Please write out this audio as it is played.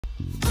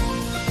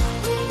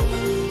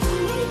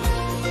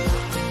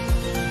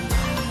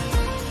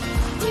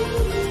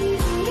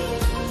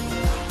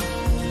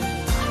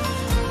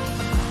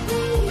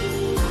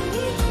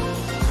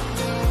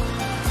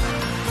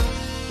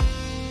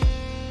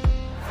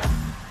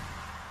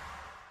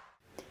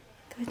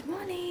Good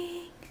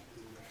morning.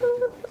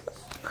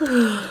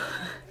 Hello.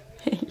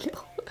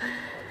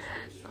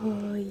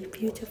 Oh, you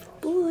beautiful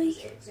boy.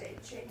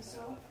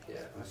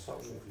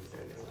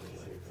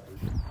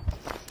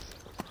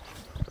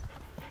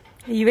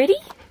 Are you ready?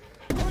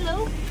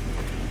 Hello.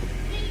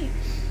 Hey,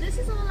 this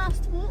is our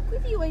last walk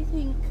with you, I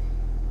think.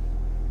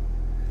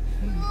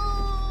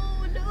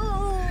 Oh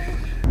no!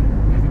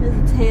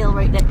 There's a tail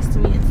right next to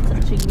me. It's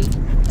touching me.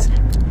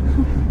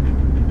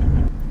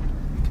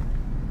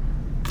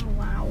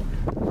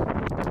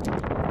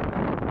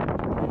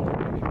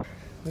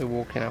 We're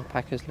walking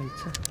alpacas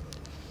later.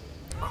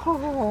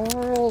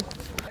 Oh.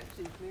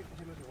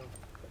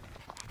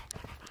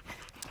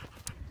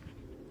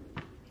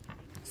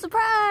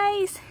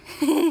 Surprise!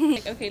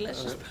 Okay,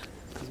 let's just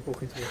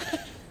Walking towards.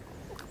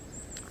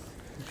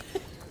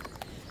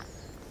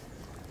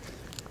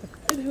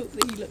 I hope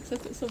that he looks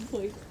up at some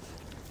point.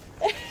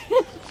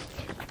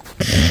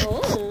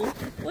 Oh,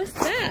 what's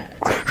that?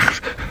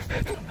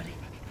 Somebody,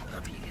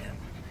 up you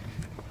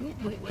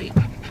go. Wait.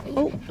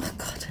 Oh,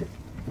 God.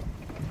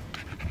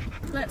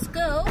 Let's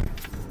go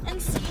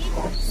and see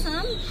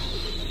some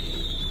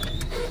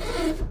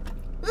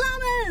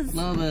llamas!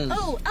 Llamas!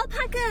 Oh,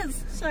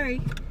 alpacas!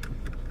 Sorry.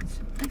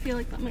 I feel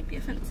like that might be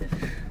offensive.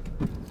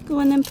 Go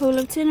on then,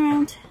 Polo, turn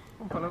around.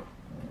 Oh, hello.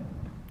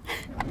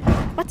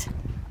 What?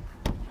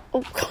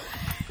 Oh, God.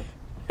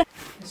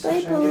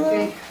 Bye,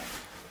 Polo.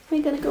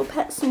 We're gonna go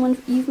pet someone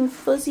even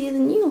fuzzier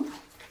than you.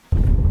 I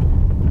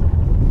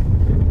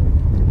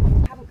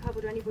haven't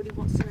covered anybody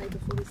wants to know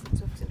before he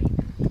sits off to me.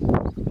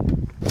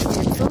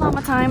 It's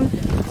llama time.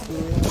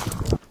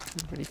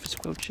 I'm ready for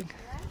squelching.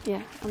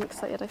 Yeah, I'm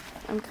excited.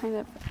 I'm kind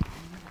of...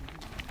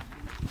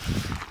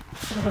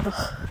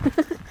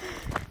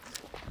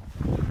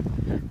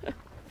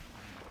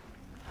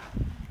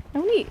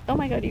 Only, oh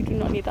my God, you do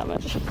not need that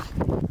much.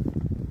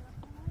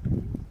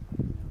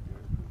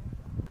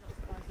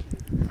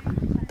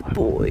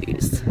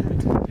 Boys.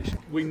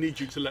 We need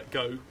you to let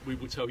go, we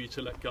will tell you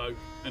to let go,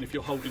 and if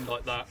you're holding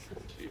like that,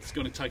 it's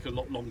going to take a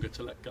lot longer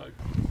to let go.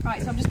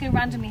 Right, so I'm just going to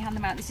randomly hand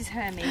them out. This is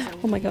Hermes.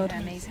 Oh my God.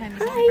 Hermes is a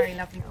very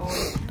lovely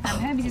boy.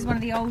 Hermes is one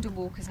of the older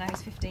walkers now.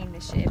 He's 15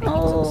 this year, but he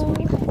was also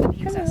when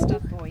he was our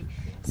stud boy.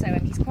 So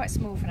he's quite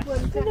small for an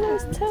Look at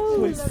those toes.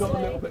 We've got a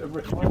little bit of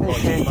risk.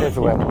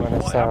 Everywhere when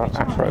it's our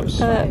afros.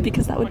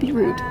 Because that would be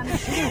rude.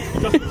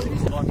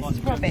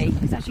 Robbie.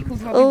 It's actually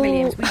called Robbie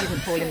Williams. We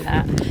didn't call him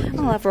that.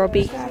 I'll have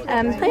Robbie.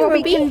 Hi,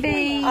 Robbie can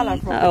be... I'll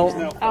have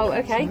Robbie. Oh,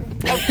 okay.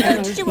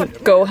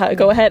 Go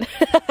ahead.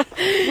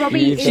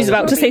 Robbie... She's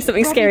about to say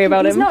something scary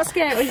about him. He's not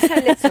scary. He's so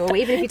little.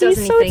 Even if he does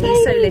anything,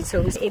 he's so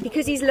little.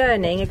 Because he's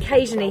learning,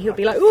 occasionally he'll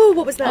be like, oh,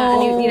 what was that?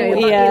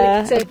 And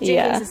yeah. So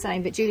Julian's the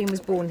same, but Julian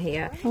was born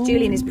here.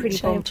 Julian is pretty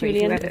bomb-proof,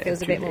 whoever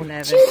feels a bit more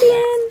nervous.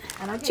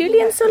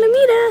 Julian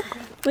Solomita.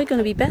 We're going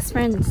to be best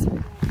friends.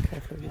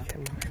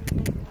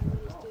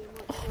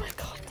 Oh my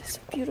God, they're so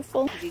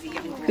beautiful.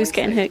 Who's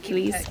getting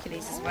Hercules?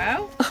 Hercules as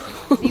well.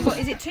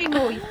 Is it two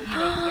more?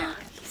 Yeah.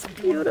 He's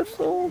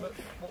beautiful.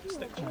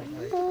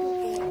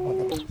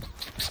 Oh.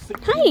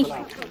 Hi,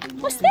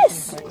 what's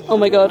this? Oh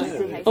my God.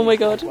 Oh my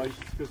God.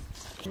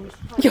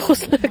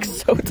 Yours looks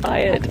so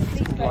tired. So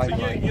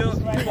you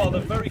are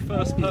the very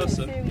first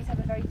person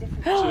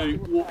to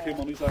walk him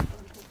on his own.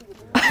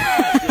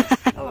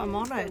 Oh, I'm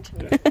honoured.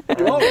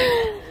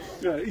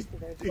 Yeah, he's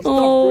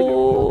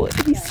Oh,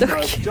 he's so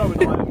cute. Joe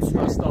and I and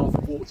our staff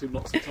have walked him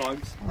lots of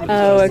times.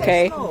 Oh,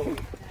 okay.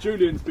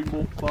 Julian's been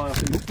walked by, I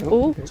think,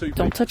 Oh, two don't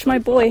people touch so my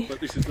far, boy. but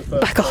this is the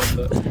first Back off.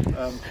 time that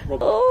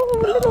Robert... Oh,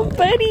 little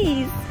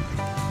buddies.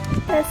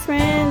 Best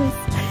friends.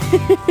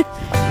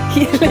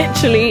 He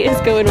literally is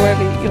going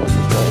wherever yours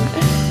is going.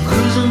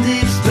 Cruising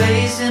deep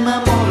space in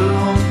my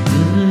motorhome.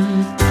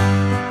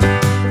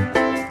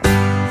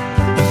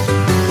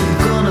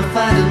 Gonna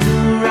find a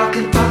new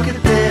rocking pocket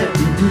there.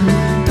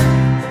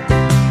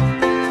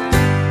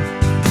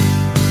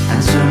 And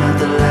turn out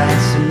the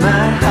lights in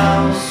my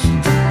house.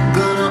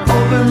 Gonna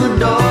open the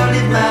door,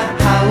 leave my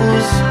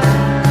house,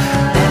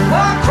 and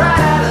walk right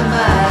out of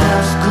my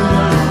house.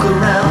 Gonna look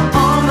around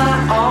on my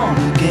own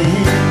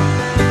again.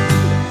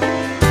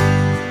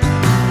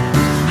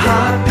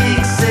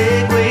 Heartbeat,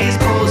 segways,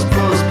 post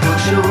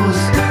shows.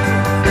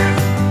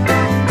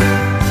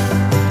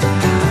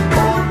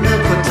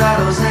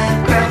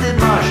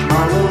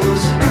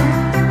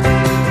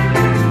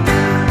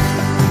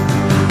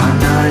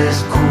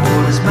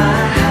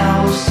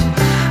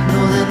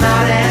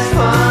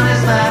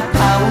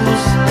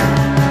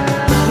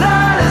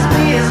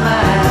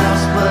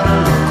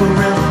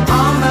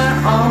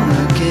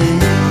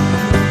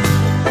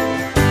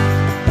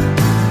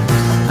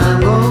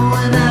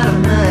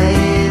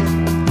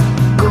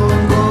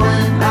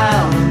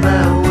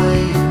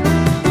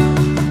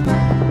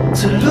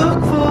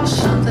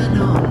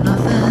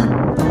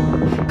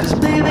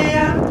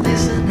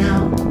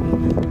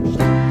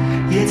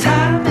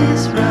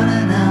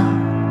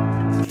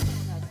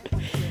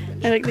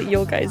 like that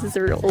your guys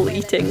are all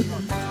eating. Touch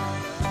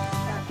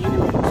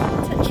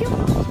you?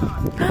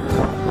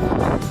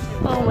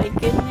 Oh my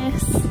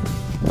goodness.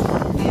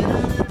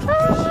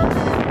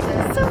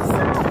 So soft.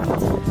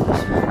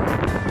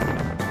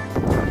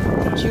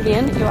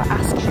 Julian, you are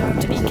asking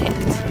to be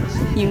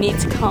kicked. You need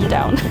to calm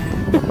down.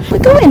 We're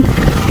going.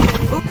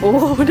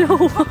 Oh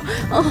no.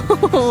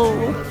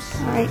 Oh.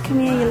 Alright, come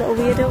here, you little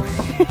weirdo.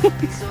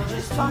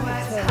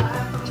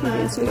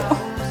 Julian's weird. Oh,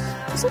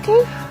 it's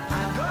okay.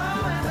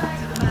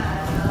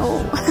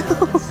 Oh.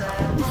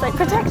 It's like,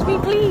 protect me,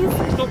 please.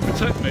 It's not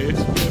protect me, it's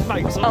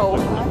mates. Oh.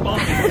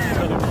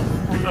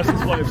 That's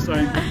his way of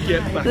saying,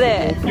 get back.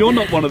 There. You're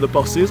not one of the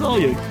bosses, are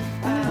you?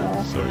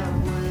 Oh. Sorry.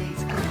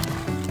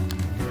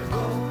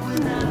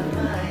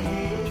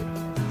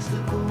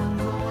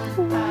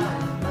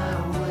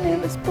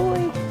 This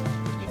boy.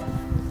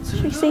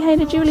 Should we say hi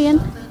to Julian?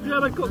 Yeah,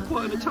 they've got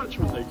quite an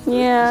attachment thing.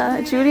 Yeah,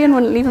 Julian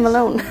wouldn't leave him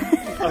alone.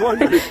 Oh,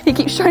 really? He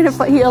keeps trying to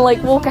fight. He'll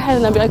like walk ahead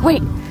and then be like,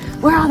 wait,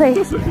 where are they?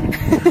 Look,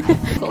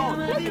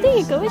 there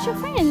you go, it's your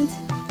friend.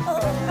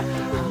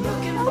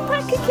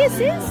 Alpaca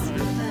kisses.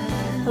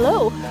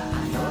 Hello.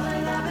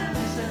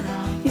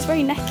 He's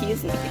very necky,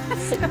 isn't he?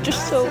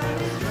 Just so.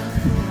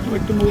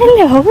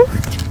 Hello.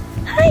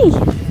 Hi.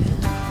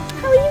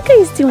 How are you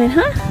guys doing,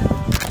 huh? Do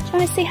you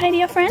want to say hi to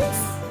your friends?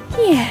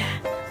 Yeah.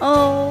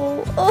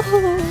 Oh.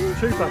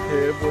 Tupac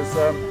here was,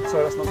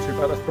 sorry, that's not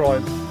Tupac, that's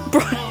Brian.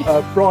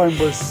 Brian. Brian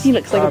was. He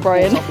looks like a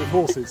Brian. Brought up with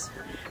horses.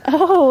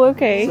 Oh,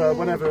 okay. So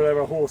whenever there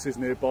are horses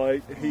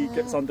nearby, he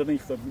gets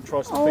underneath them and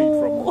tries to feed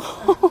from them.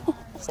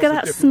 Look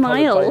at that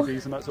smile.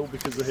 Babies, and that's all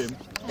because of him.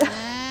 Look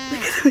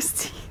at those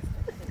teeth.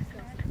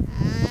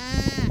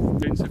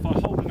 If I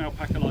hold an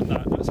alpaca like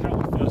that, that's how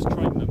we first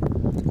train them.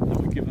 And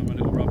we give them a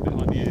little rub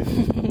behind the ears.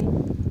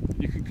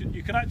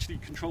 You can actually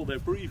control their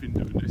breathing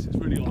doing this. It's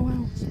really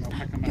like some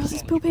alpaca massage. Yours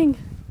is pooping.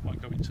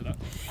 Might go into that.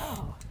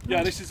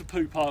 Yeah, this is a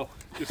poo pile.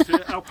 Just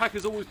here.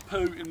 Alpacas always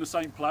poo in the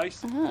same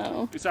place.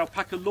 Oh. It's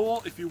alpaca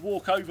law. If you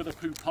walk over the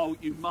poo pile,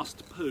 you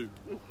must poo.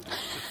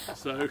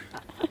 So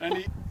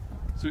it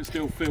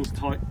still feels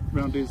tight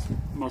around his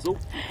muzzle.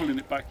 I'm pulling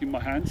it back in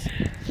my hands.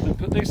 Then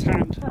put this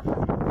hand.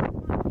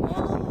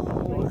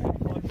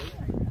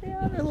 They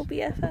are little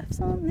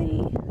BFFs, aren't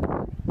they?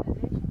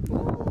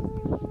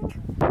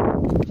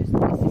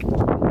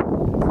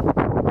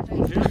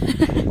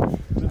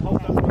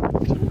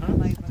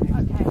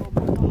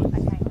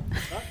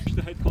 Push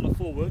the head collar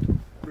forward,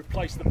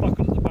 replace the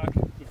buckle at the back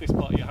with this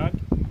part of your hand,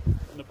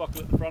 and the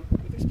buckle at the front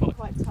with this part.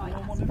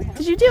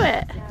 Did you do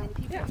it?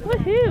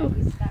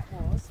 Woohoo!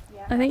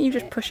 I think you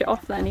just push it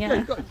off then,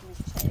 yeah.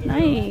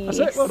 Nice. That's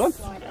it, well done.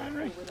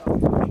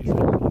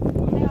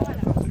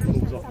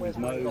 Pulls off his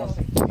nose,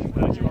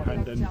 and your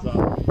hand ends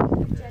up.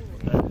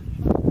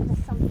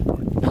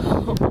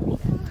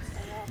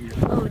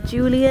 Oh,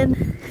 Julian.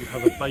 You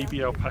have a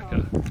baby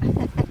alpaca.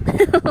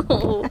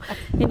 Oh,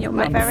 in your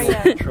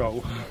mouth.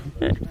 Control.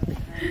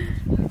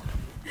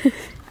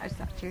 How's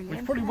that, Julian?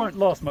 Which probably won't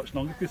last much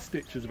longer because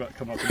Stitch is about to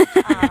come up.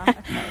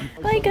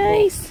 Bye,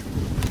 guys.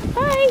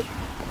 Bye.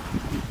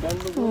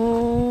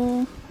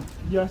 Oh.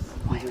 Yes.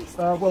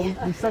 Well,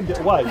 we send it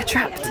away. We're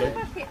trapped.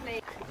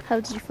 How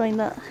did you find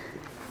that?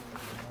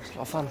 It's a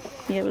lot of fun.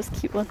 Yeah, it was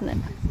cute, wasn't it?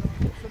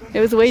 It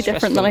was way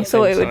different than I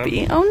thought it would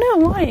be. Oh no,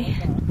 why?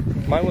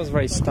 Mine was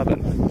very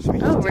stubborn.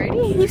 Oh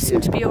really? You seem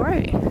to be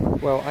alright.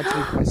 Well,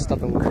 actually quite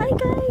stubborn. Hi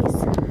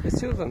guys. There's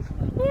two of them.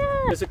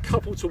 Yeah. There's a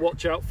couple to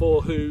watch out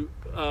for who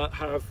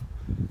have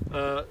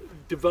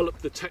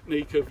developed the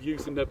technique of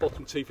using their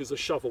bottom teeth as a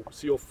shovel.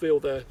 So you'll feel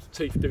their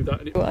teeth do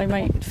that. And Well, I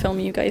might film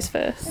you guys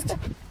first.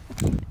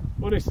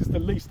 well, this is the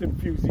least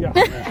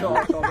enthusiastic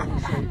charge I've ever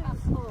seen.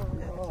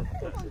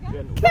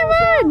 Come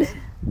on!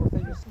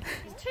 It's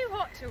too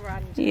hot to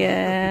run.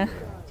 Yeah. Do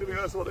you think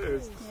that's what it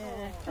is?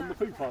 Yeah. And the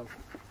poo pile.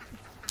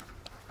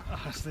 Oh,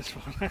 that's this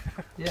one.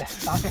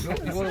 Yes, you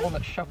want the one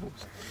that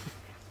shovels.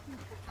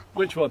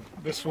 Which one?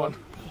 This one.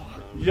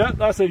 Yeah,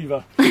 that's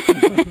Eva.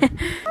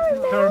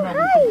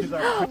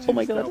 Oh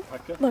my god.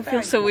 That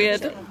feels so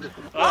weird. Do you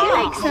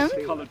like some?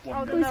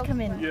 Please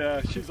come in.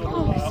 Yeah, she's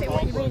on I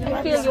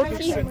feel your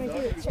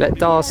teeth. Let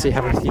Darcy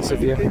have a piece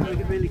of you.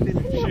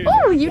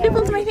 Oh, you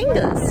nibbled my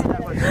fingers.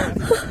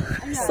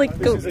 It's like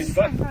goats.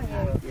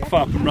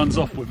 Up and runs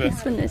off with it.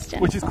 This one is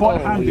Jen. Which is quite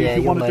handy if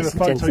you want to do a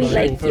photo gentle.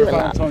 shoot for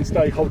Valentine's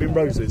Day holding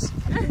roses.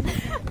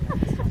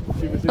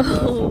 She was in the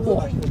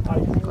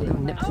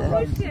Nip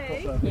there.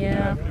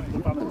 Yeah.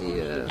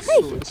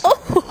 Yes.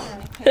 Oh!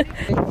 Then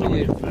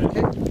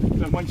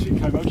when she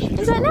came over, she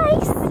Is that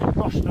nice?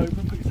 rushed over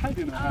and put his head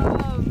in her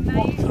hand.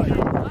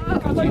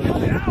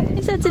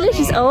 Is that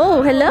delicious?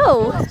 Oh,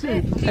 hello. I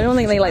don't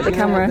think they like the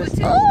camera.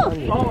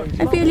 Oh!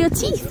 I feel your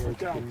teeth.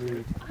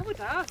 I would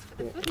ask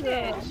for the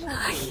footage.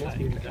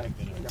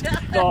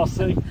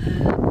 Darcy.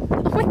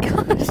 Oh my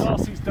gosh.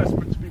 Darcy's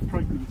desperate to be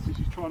pregnant, so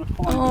she's trying to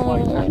find a Oh.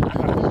 way to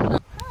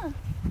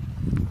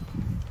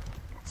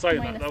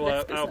saying that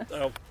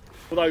though,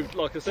 although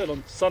like I said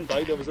on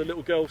Sunday there was a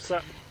little girl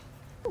sat.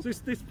 So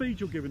this feed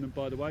you're giving them,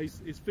 by the way,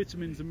 is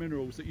vitamins and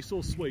minerals that you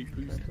saw Sweep,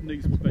 whose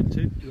knees were bent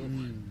in.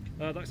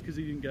 That's because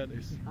he didn't get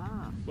this.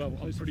 Well,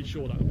 I was pretty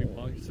sure that would be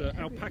why. So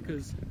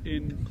alpacas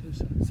in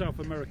South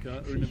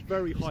America are in a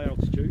very high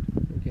altitude,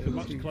 so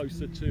much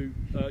closer to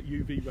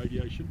UV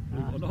radiation,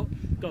 believe it or not.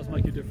 It does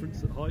make a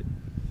difference at height.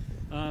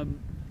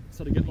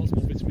 So they get lots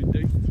more vitamin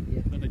D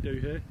than they do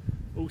here.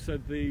 Also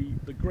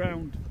the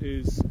ground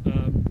is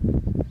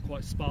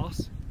quite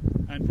sparse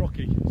and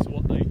rocky, so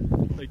what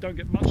they don't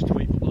get much to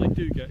eat, but what they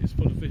do get is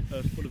full of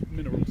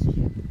minerals.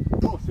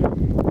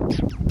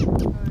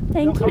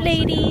 Thank you,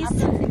 ladies.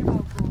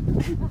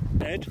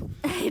 Ed,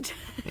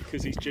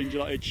 because he's ginger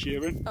like Ed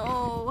Sheeran.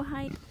 Oh,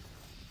 hi.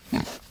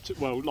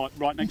 Well, like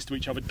right next to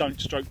each other, don't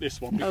stroke this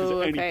one, because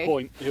at any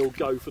point he'll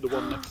go for the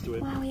one next to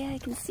him. Wow, yeah, I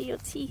can see your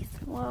teeth.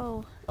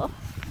 Whoa. Oh,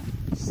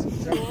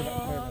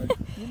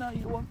 You know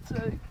you want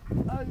to.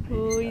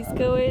 oh, he's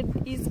going.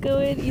 He's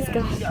going. He's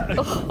going.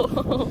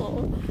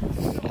 Oh.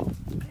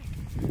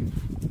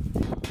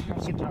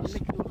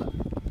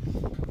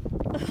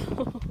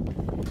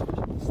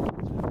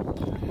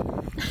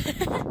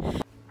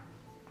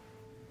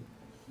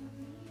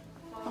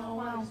 Oh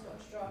wow.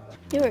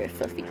 You're a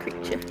fluffy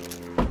creature.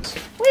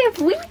 Where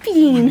have we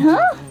been,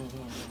 huh?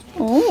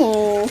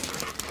 Oh.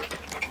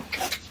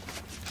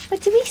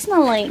 What do we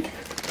smell like?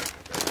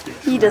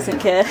 He doesn't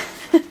care.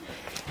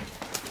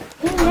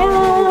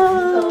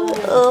 Hello.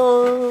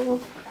 Oh.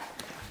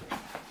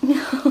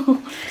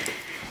 No.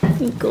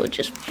 You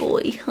gorgeous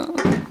boy, huh?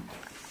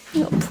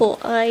 Your poor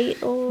eye.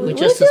 Oh. We're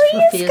just as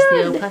fluffy as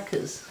the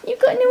alpacas. You've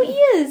got no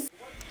ears.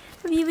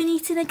 Have you been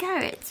eating a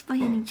carrot by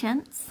any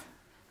chance?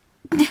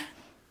 Good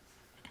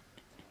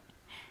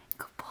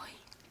boy.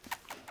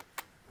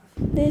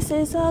 This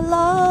is our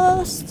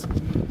last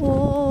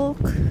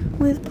walk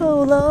with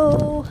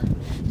Polo.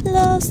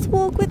 Last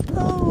walk with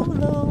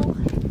Polo.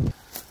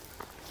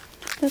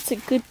 That's a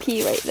good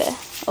pee right there.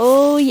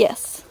 Oh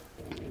yes.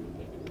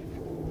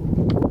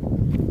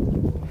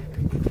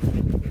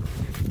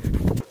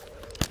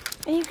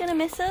 Are you gonna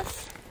miss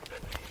us,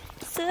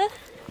 sir?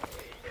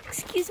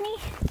 Excuse me?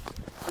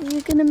 Are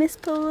you gonna miss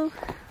Polo?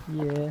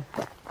 Yeah.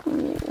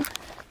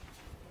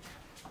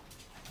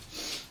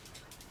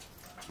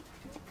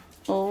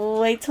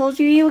 Oh, I told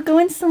you you were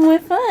going somewhere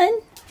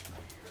fun.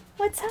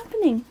 What's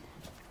happening?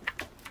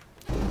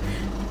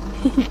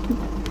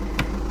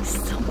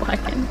 Still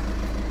walking.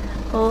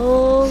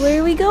 Oh, where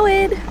are we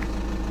going?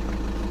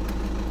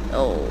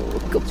 Oh,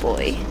 good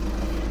boy.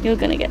 You're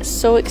gonna get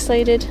so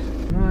excited.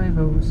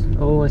 Rivals.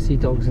 Oh, I see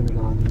dogs in the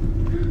garden.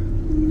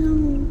 No,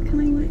 can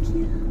I work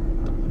here?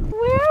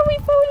 Where are we,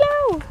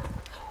 Polo?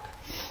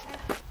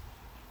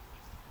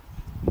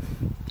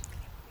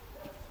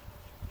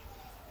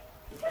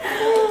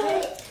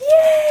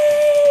 Yay!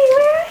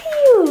 Where are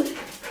you?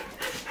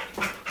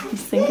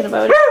 He's thinking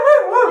about it.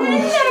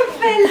 Hello,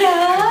 fella.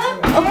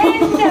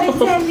 Hello,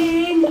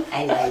 darling.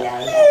 Hello.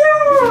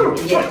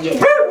 Yeah.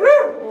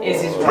 This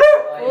is right.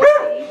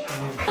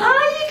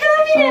 Oh, you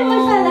coming in, my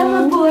fella,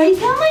 my boy?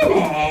 Come on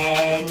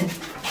in.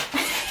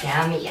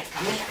 Come here.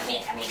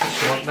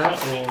 Want that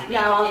or?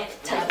 No,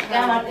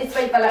 come on. It's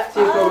right, fella. See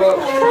you, Polo.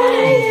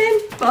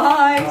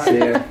 Bye. See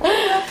ya.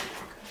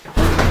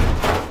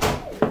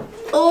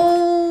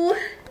 Oh!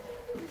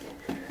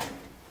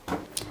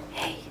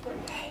 Hey,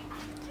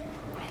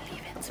 we're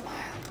leaving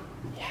tomorrow.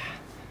 Yeah.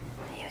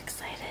 Are you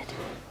excited?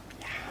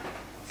 Yeah.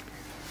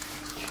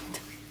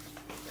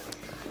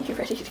 You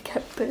ready to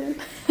get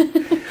burned?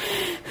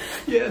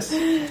 Yes.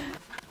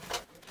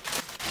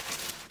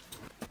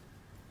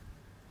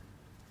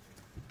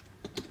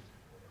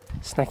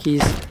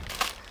 Snackies.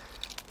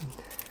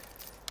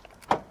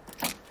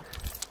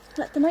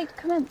 Let the night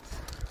commence.